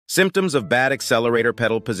Symptoms of bad accelerator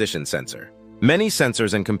pedal position sensor. Many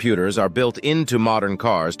sensors and computers are built into modern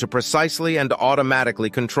cars to precisely and automatically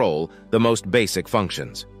control the most basic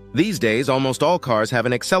functions. These days, almost all cars have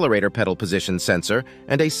an accelerator pedal position sensor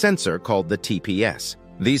and a sensor called the TPS.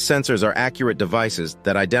 These sensors are accurate devices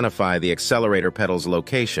that identify the accelerator pedal's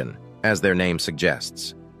location, as their name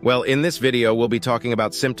suggests. Well, in this video, we'll be talking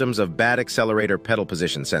about symptoms of bad accelerator pedal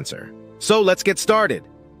position sensor. So let's get started.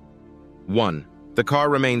 1. The car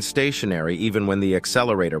remains stationary even when the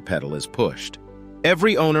accelerator pedal is pushed.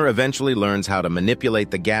 Every owner eventually learns how to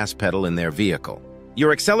manipulate the gas pedal in their vehicle.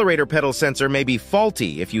 Your accelerator pedal sensor may be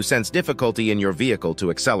faulty if you sense difficulty in your vehicle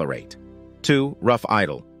to accelerate. 2. Rough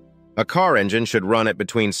idle. A car engine should run at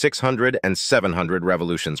between 600 and 700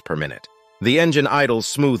 revolutions per minute. The engine idles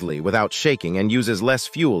smoothly without shaking and uses less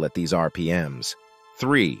fuel at these RPMs.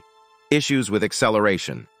 3. Issues with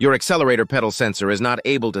acceleration. Your accelerator pedal sensor is not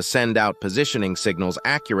able to send out positioning signals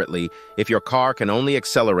accurately if your car can only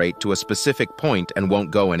accelerate to a specific point and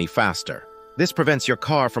won't go any faster. This prevents your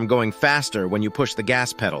car from going faster when you push the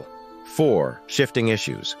gas pedal. 4. Shifting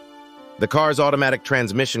issues. The car's automatic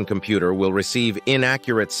transmission computer will receive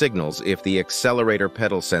inaccurate signals if the accelerator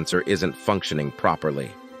pedal sensor isn't functioning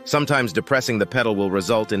properly. Sometimes depressing the pedal will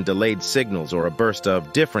result in delayed signals or a burst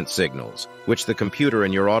of different signals, which the computer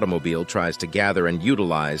in your automobile tries to gather and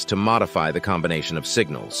utilize to modify the combination of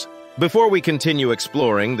signals. Before we continue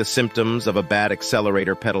exploring the symptoms of a bad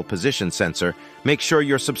accelerator pedal position sensor, make sure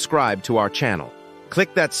you're subscribed to our channel.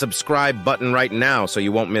 Click that subscribe button right now so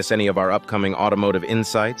you won't miss any of our upcoming automotive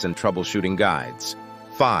insights and troubleshooting guides.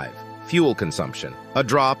 5. Fuel consumption. A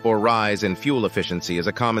drop or rise in fuel efficiency is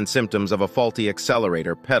a common symptom of a faulty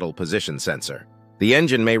accelerator pedal position sensor. The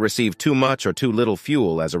engine may receive too much or too little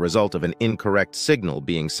fuel as a result of an incorrect signal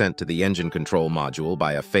being sent to the engine control module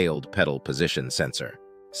by a failed pedal position sensor.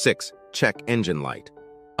 6. Check engine light.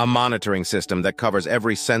 A monitoring system that covers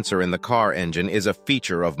every sensor in the car engine is a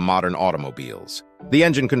feature of modern automobiles. The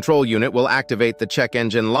engine control unit will activate the check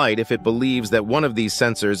engine light if it believes that one of these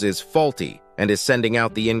sensors is faulty and is sending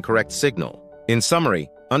out the incorrect signal. In summary,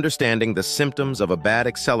 understanding the symptoms of a bad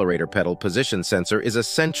accelerator pedal position sensor is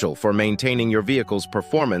essential for maintaining your vehicle's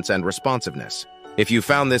performance and responsiveness. If you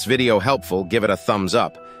found this video helpful, give it a thumbs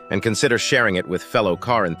up and consider sharing it with fellow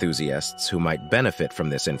car enthusiasts who might benefit from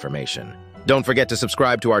this information. Don't forget to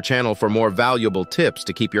subscribe to our channel for more valuable tips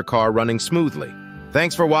to keep your car running smoothly.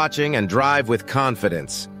 Thanks for watching and drive with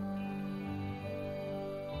confidence.